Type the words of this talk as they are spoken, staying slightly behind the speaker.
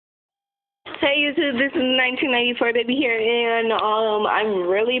Hey YouTube, this is 1994 baby here, and I'm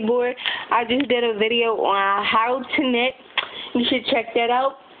really bored. I just did a video on how to knit. You should check that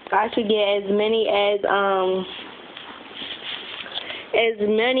out. I should get as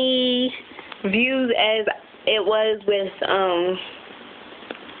many views as it was with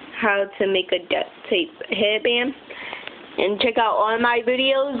how to make a duct tape headband. And check out all my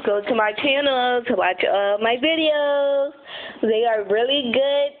videos. Go to my channel to watch all my videos. They are really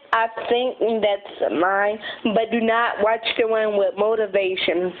good. I think that's mine. But do not watch the one with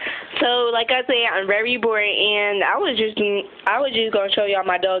motivation. So, like I said, I'm very bored, and I was just gonna show y'all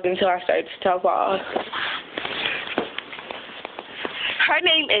my dog until I started to talk off. Her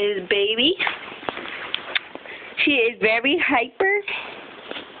name is Baby. She is very hyper.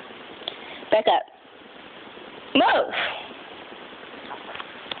 Back up. Move.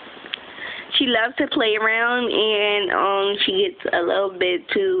 She loves to play around, and she gets a little bit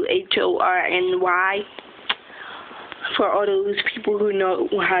too HORNY for all those people who know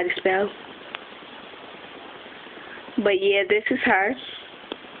how to spell. But yeah, this is her.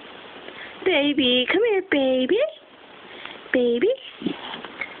 Baby, come here, baby. Baby.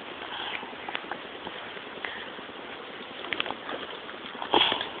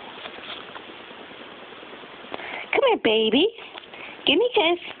 Come here, baby. Give me a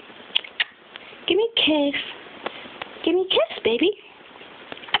kiss. Give me a kiss. Give me a kiss, baby.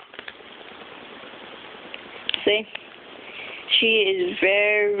 See? She is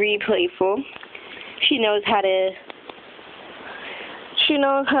very playful. She knows how to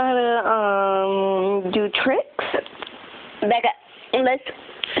do tricks. Back up. Let's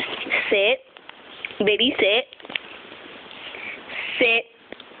sit. Baby, sit. Sit.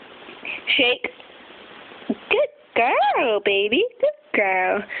 Shake. Good girl, baby. Good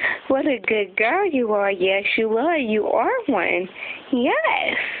girl. What a good girl you are. Yes, you are. You are one.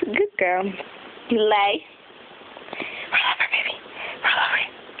 Yes. Good girl. Lay. Roll over, baby. Roll over.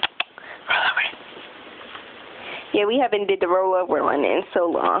 Roll over. Yeah, we haven't did the roll over one in so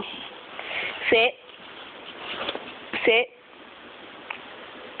long. Sit. Sit.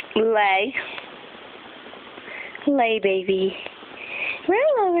 Lay. Lay, baby.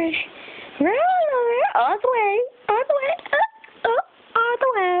 Roll over. Roll over. All the way. All the way. Up. All the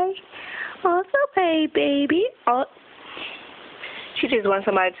way. Also pay, baby. Oh. She just wants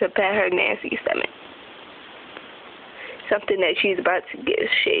somebody to pet her nasty stomach. Something that she's about to get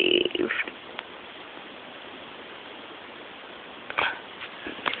shaved.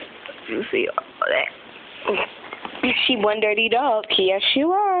 You see all that. She one dirty dog. Yes,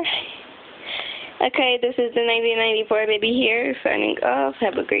 you are. Okay, this is the 1994 baby here, signing off.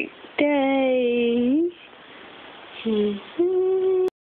 Have a great day.